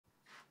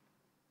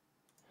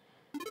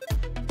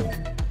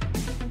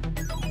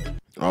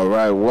All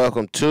right,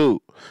 welcome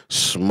to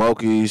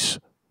Smokey's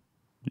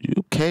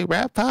UK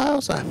Rap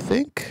Files. I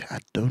think I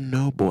don't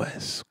know,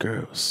 boys,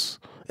 girls,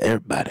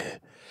 everybody.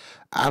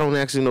 I don't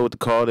actually know what to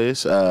call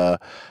this. I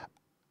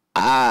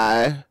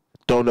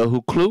don't know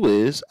who Clue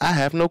is. I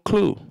have no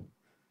clue.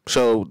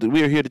 So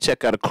we are here to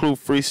check out a Clue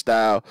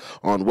freestyle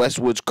on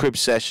Westwood's Crib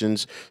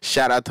Sessions.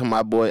 Shout out to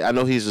my boy. I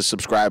know he's a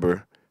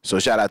subscriber, so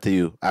shout out to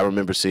you. I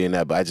remember seeing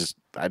that, but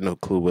I know who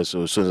Clue was.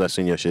 So as soon as I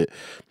seen your shit,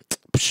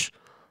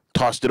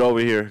 tossed it over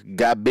here,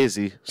 got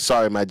busy.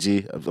 Sorry, my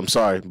G. I'm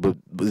sorry, but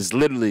it's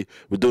literally,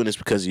 we're doing this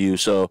because of you.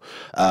 So,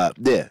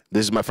 yeah,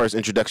 this is my first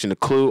introduction to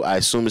Clue. I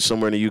assume it's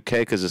somewhere in the UK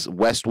because it's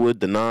Westwood,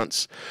 the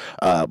nonce.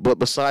 But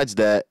besides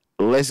that,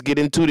 let's get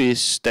into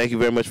this. Thank you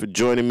very much for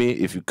joining me.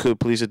 If you could,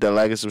 please hit that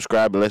like and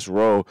subscribe, and let's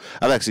roll.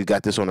 I've actually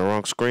got this on the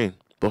wrong screen,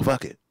 but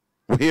fuck it.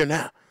 We're here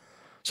now.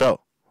 So,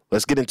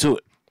 let's get into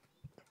it.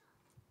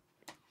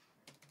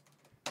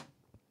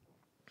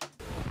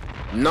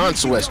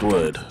 Nonce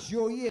Westwood.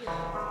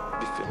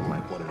 Be feeling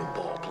like one of them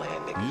ball playing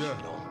niggas, you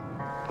know,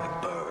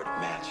 like Bird,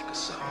 Magic, or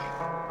something.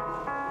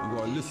 You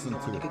gotta listen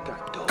to it.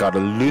 Gotta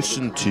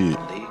listen to it.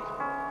 Leave.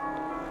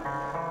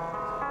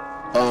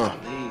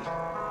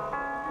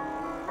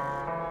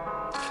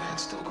 The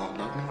fans still gonna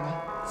love me,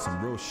 man?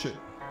 Some real shit.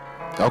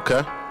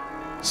 Okay.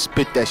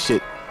 Spit that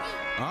shit.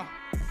 Huh?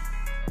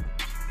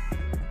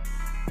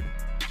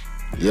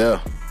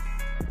 Yeah.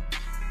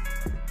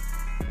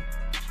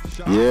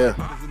 Shout Yeah. out to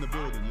brothers in the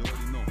building, you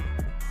already know.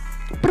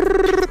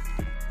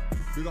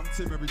 Big up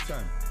Tim every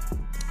time.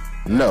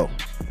 No.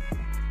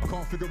 I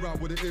can't figure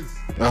out what it is,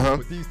 Uh-huh.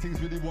 but these things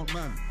really want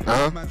man.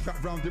 Uh-huh. Man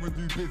trap round there and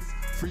do bids.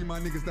 Free my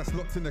niggas that's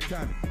locked in the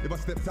can. If I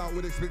stepped out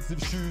with expensive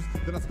shoes,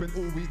 then I spent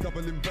all week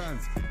doubling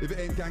bands. If it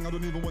ain't gang, I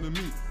don't even want to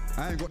meet.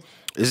 I ain't got.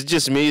 Is it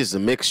just me? Is the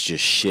mix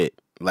just shit?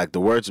 Like,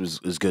 the words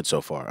is good so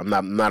far. I'm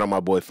not on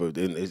my boy for.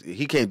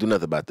 He can't do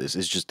nothing about this.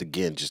 It's just,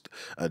 again, just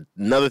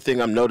another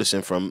thing I'm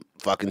noticing from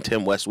fucking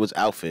Tim Westwood's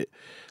outfit.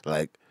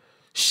 Like,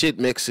 shit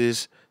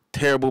mixes,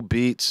 terrible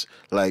beats,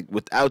 like,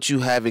 without you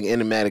having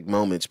enigmatic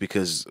moments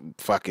because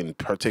fucking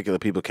particular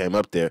people came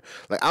up there.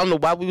 Like, I don't know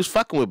why we was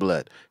fucking with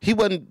Blood. He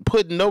wasn't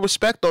putting no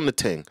respect on the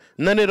thing.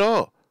 None at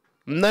all.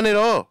 None at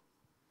all.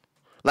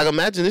 Like,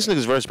 imagine this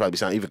nigga's verse probably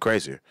sound even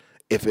crazier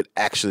if it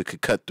actually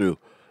could cut through,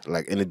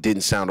 like, and it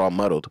didn't sound all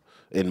muddled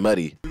and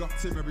muddy. Big up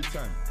Tim every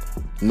time.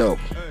 No.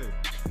 Hey.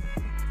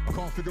 I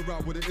can't figure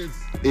out what it is.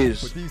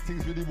 But these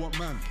things really want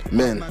man.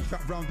 Man. Man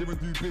trap round there and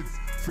do bids.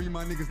 Free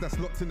my niggas that's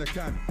locked in the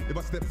can. If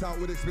I stepped out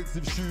with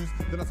expensive shoes,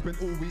 then I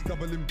spent all week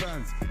doubling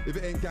bands. If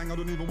it ain't gang, I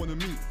don't even want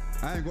to meet.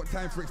 I ain't got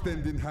time for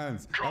extending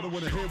hands. I don't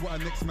want to hear what our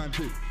next man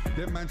did.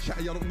 Them man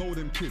chatty, I don't know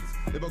them kids.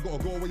 If I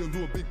gotta go away and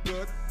do a big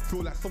bird,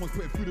 feel like someone's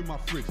putting food in my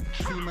fridge.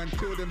 See man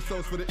kill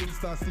themselves for the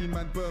Insta. See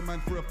man burn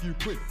man for a few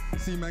quid.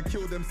 See man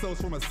kill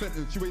themselves from a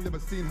sentence. You ain't never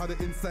seen how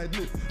the inside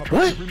live.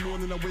 What? Every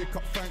morning I wake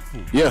up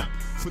thankful. Yeah.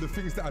 For the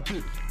things that I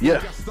did.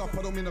 Yeah. Gassed up,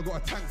 I don't mean I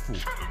got a tank full.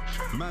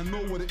 Man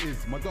know what it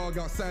is. My dog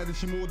outside and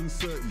she more than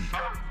 30.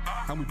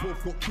 And we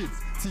both got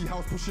kids.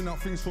 T-house pushing out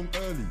things from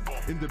early.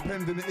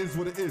 Independent, it is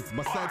what it is.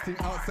 My side thing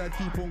outside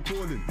keep on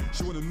calling.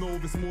 She wanna know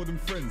if it's more than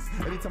friends.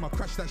 Anytime I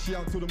crash that she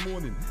out till the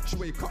morning. She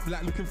wake up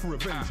like looking for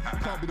revenge.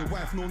 Can't be the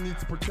wife, no need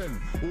to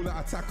pretend. All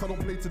that attack, I don't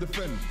play to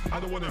defend. I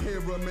don't wanna hear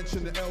her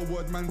mention the L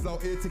word. Man's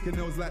out here taking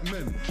nails like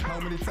men.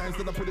 How many times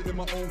did I put it in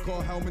my own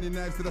car? How many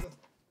knives did I...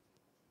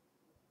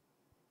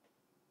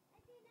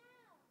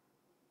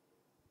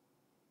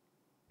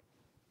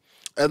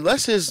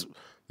 Unless his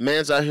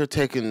man's out here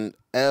taking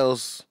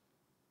L's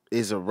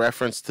is a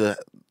reference to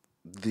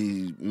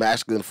the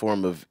masculine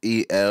form of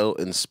EL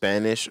in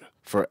Spanish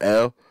for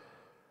L,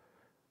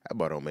 that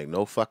boy don't make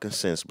no fucking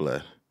sense,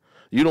 blood.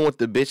 You don't want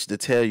the bitch to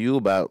tell you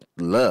about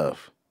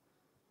love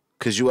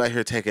because you out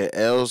here taking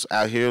L's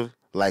out here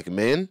like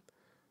men?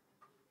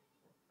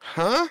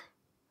 Huh?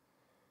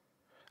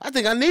 I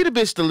think I need a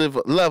bitch to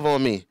love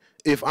on me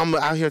if I'm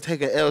out here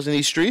taking L's in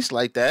these streets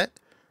like that.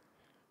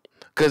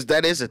 Because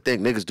that is a thing.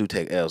 Niggas do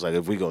take L's. Like,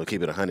 if we going to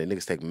keep it 100,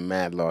 niggas take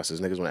mad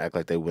losses. Niggas want to act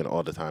like they win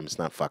all the time. It's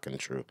not fucking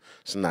true.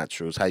 It's not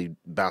true. It's how you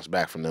bounce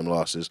back from them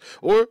losses.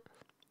 Or,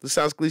 this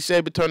sounds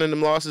cliche, but turning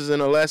them losses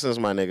into lessons,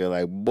 my nigga.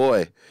 Like,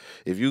 boy,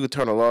 if you could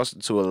turn a loss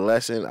into a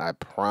lesson, I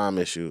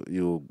promise you,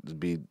 you'll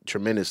be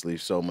tremendously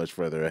so much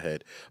further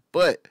ahead.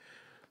 But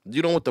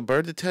you don't want the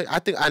bird to tell you? I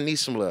think I need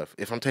some love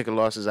if I'm taking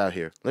losses out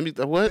here. Let me,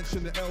 what?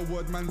 The L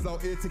word, man's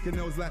out here taking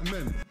nails like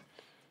men.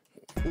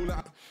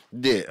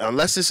 Yeah,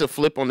 unless it's a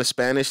flip on the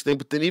Spanish thing,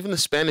 but then even the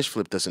Spanish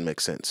flip doesn't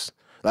make sense.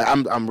 Like,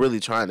 I'm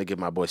really trying to give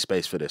my boy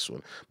space for this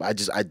one,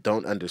 but I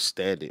don't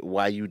understand it.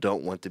 Why you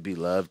don't want to be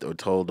loved or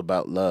told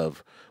about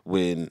love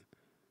when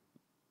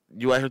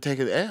you out here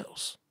taking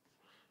L's?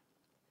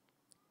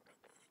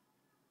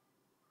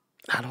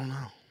 I don't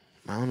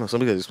know.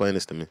 Somebody gotta explain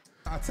this to me.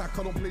 Attack,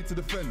 I don't play to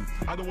defend.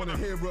 I don't wanna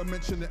hear her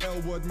mention the L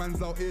word.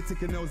 Man's out here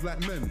taking L's like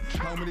men.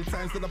 How many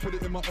times did I put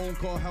it in my own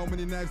car? How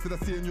many knives did I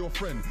see in your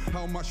friend?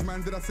 How much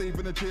man did I save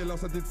in a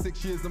jailhouse? I did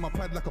 6 years and my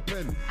pad like a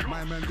pen.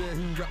 My man there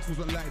who raps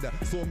wasn't like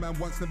that. Saw man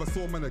once, never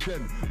saw man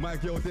again. My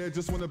girl there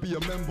just wanna be a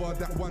member.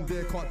 That one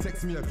day can't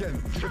text me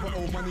again. If I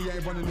owe money, I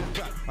ain't running it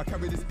back. I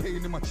carry this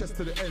pain in my chest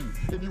to the end.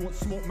 If you want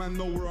smoke, man,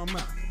 know where I'm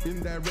at.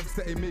 Indirects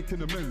that ain't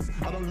making amends.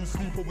 I don't lose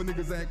sleep over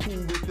niggas I ain't cool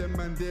with them,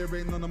 man. There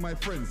ain't none of my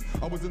friends.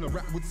 I was in a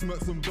rap with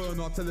Smirks and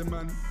Burner, telling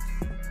man,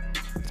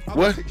 I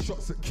don't take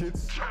shots at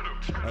kids.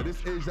 At this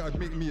age that would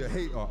make me a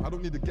hater. I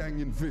don't need a gang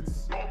in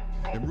vids.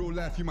 In real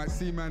life you might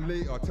see man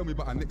later. Tell me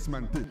about our next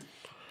man did.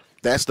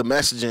 That's the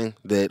messaging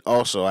that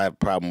also I have a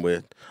problem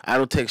with. I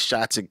don't take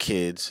shots at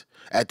kids.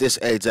 At this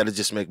age, that'll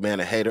just make man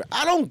a hater.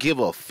 I don't give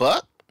a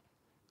fuck.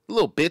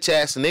 Little bitch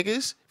ass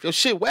niggas. If your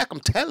shit whack, I'm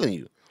telling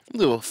you. I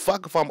don't give a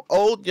fuck if I'm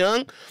old,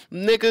 young,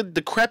 nigga,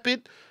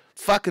 decrepit,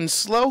 fucking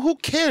slow. Who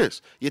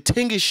cares? Your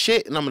ting is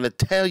shit, and I'm gonna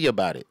tell you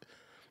about it.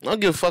 I don't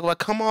give a fuck if I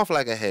come off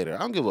like a hater. I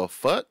don't give a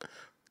fuck.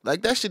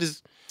 Like, that shit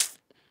is...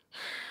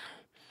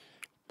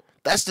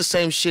 That's the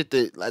same shit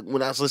that, like,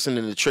 when I was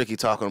listening to Tricky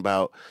talking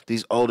about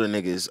these older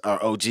niggas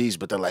are OGs,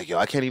 but they're like, yo,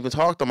 I can't even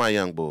talk to my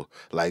young bull.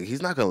 Like,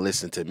 he's not gonna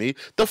listen to me.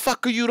 The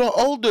fuck are you the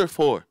older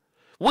for?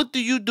 What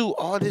do you do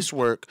all this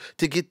work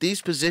to get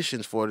these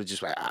positions for to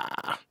just like,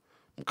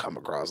 come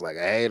across like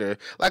a hater?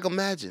 Like,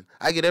 imagine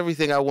I get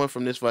everything I want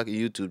from this fucking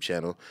YouTube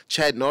channel,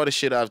 chatting all the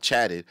shit I've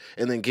chatted,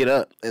 and then get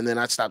up, and then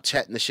I stop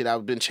chatting the shit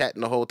I've been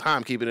chatting the whole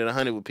time, keeping it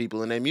 100 with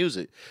people in their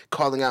music,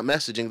 calling out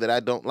messaging that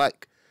I don't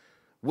like.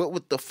 What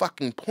would the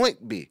fucking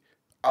point be?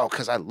 Oh,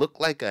 because I look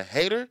like a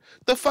hater?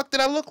 The fuck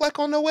did I look like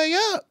on the way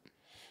up?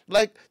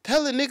 Like,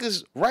 telling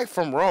niggas right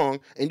from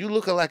wrong and you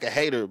looking like a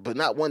hater but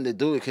not wanting to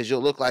do it because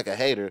you'll look like a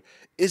hater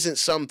isn't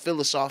some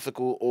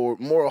philosophical or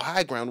moral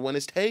high ground one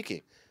is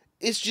taking.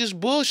 It's just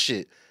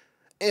bullshit.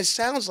 It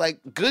sounds like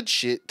good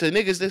shit to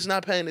niggas that's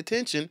not paying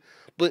attention,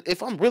 but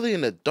if I'm really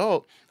an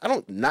adult, I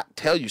don't not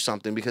tell you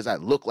something because I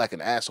look like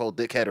an asshole,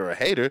 dickhead, or a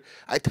hater.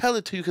 I tell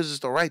it to you because it's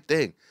the right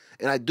thing.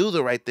 And I do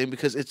the right thing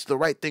because it's the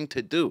right thing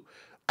to do.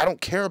 I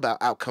don't care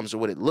about outcomes or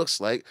what it looks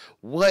like.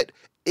 What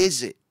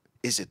is it?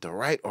 Is it the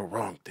right or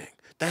wrong thing?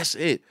 That's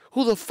it.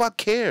 Who the fuck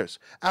cares?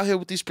 Out here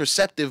with these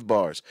perceptive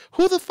bars.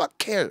 Who the fuck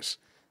cares?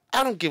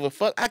 I don't give a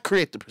fuck. I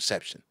create the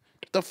perception.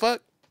 The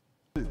fuck?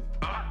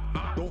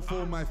 Don't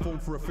phone my phone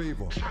for a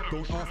favor.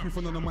 Don't ask me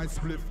for none of my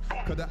spliff,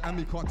 cause the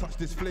Ami can't touch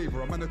this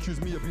flavor. A man accuse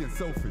me of being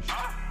selfish.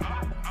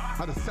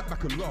 I just sat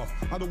back and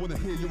laughed. I don't wanna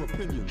hear your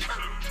opinions,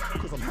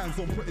 cause I'm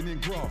hands-on putting in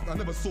graft. I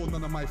never saw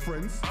none of my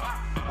friends.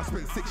 I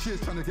spent 6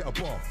 years trying to get a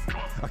bath.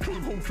 I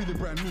came home feeling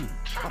brand new.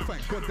 I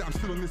thank God that I'm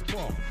still on this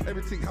path.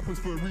 Everything happens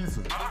for a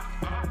reason.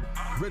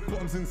 Red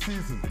bottoms in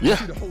season. Yeah.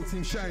 See the whole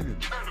team shining.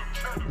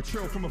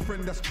 Betrayal from a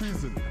friend, that's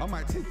treason. I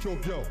might take your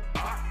girl.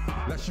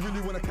 Like she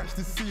really wanna catch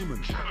this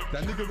semen.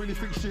 That nigga really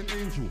thinks she an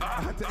angel.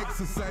 I had to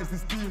exercise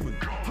this demon.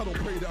 I don't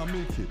pray that I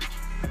make it.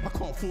 I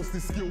can't force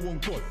this skill on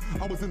God.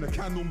 I was in the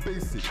canon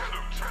basic.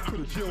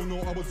 Could the jail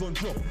know I was on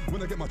job.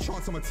 When I get my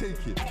chance, I'ma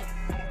take it.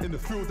 In the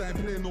field, I ain't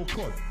playing no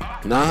COD.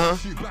 Nah.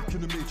 Shoot back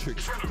in the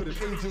matrix. Could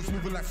them agents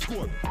moving like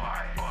squad.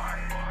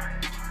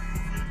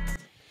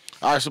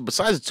 All right, so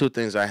besides the two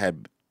things I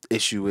had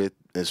issue with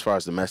as far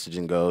as the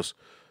messaging goes,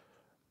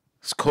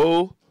 it's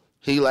cool.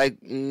 He like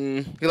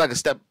a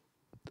step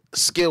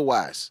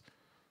skill-wise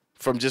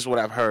from just what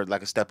I've heard,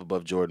 like a step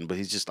above Jordan, but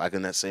he's just like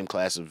in that same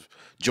class of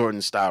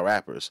Jordan-style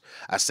rappers.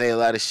 I say a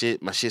lot of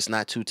shit. My shit's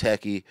not too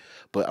techy,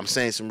 but I'm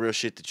saying some real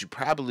shit that you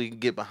probably can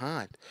get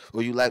behind,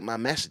 or you like my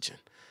messaging.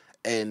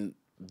 And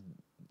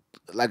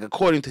like,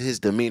 according to his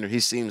demeanor, he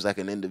seems like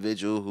an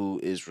individual who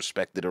is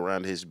respected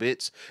around his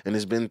bits and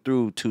has been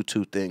through two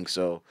things.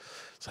 So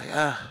it's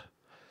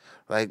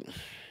like,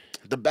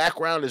 the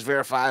background is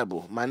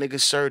verifiable. My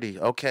nigga's 30.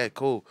 Okay,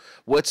 cool.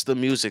 What's the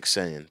music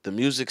saying? The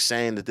music's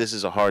saying that this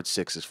is a hard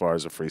 6 as far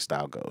as a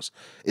freestyle goes.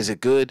 Is it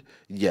good?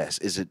 Yes.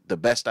 Is it the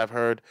best I've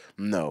heard?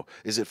 No.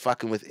 Is it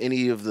fucking with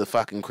any of the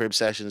fucking crib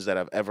sessions that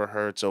I've ever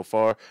heard so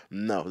far?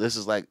 No. This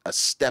is like a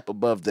step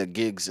above the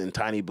Gigs and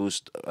Tiny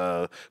Boost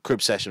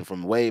crib session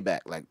from way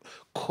back. Like,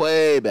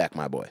 way back,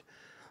 my boy.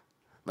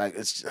 Like,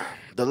 it's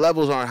the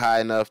levels aren't high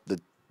enough.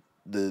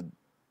 The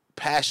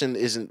passion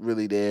isn't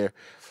really there.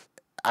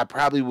 I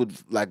probably would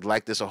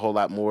like this a whole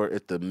lot more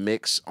if the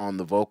mix on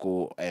the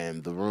vocal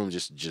and the room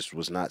just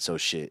was not so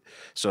shit.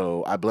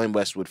 So I blame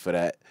Westwood for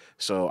that.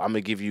 So I'm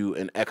gonna give you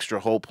an extra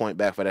whole point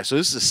back for that. So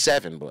this is a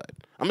 7, blood.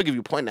 I'm gonna give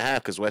you a 1.5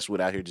 because Westwood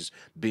out here just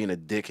being a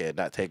dickhead,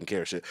 not taking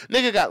care of shit.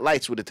 Nigga got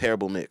lights with a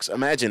terrible mix.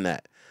 Imagine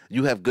that.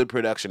 You have good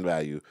production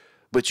value,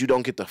 but you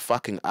don't get the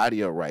fucking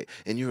audio right,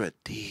 and you're a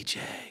DJ.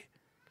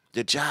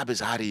 Your job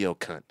is audio,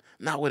 cunt,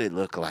 not what it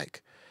look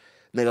like.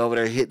 Nigga over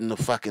there hitting the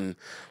fucking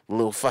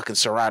little fucking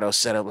Serato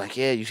setup like,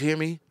 yeah, you hear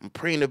me? I'm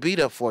preeing the beat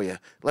up for you.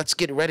 Let's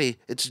get ready.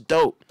 It's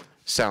dope.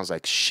 Sounds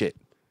like shit.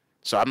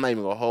 So I'm not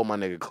even going to hold my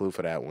nigga Clue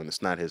for that one.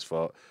 It's not his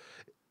fault.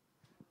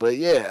 But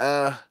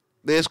yeah,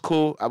 it's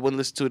cool. I wouldn't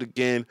listen to it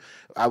again.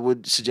 I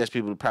would suggest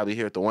people to probably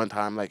hear it the one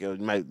time. Like, you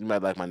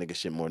might like my nigga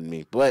shit more than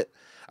me. But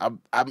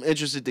I'm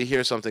interested to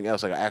hear something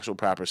else, like an actual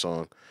proper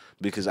song,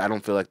 because I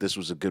don't feel like this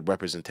was a good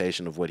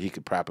representation of what he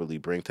could properly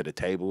bring to the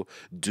table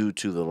due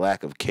to the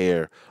lack of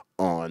care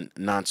on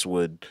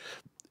Westwood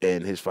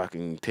and his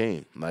fucking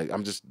team. Like,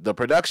 the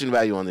production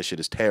value on this shit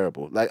is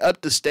terrible. Like,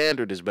 Up the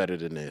Standard is better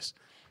than this.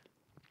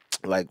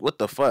 Like, what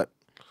the fuck?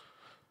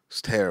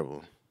 It's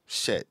terrible.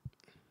 Shit.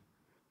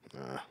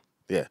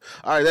 Yeah.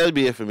 All right, that'll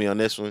be it for me on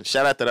this one.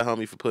 Shout out to the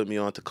homie for putting me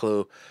on to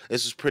Clue.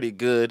 This was pretty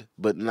good,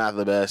 but not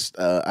the best.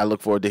 I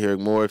look forward to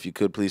hearing more. If you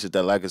could, please hit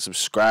that like and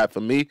subscribe for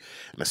me.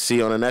 And I'll see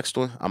you on the next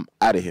one. I'm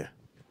out of here.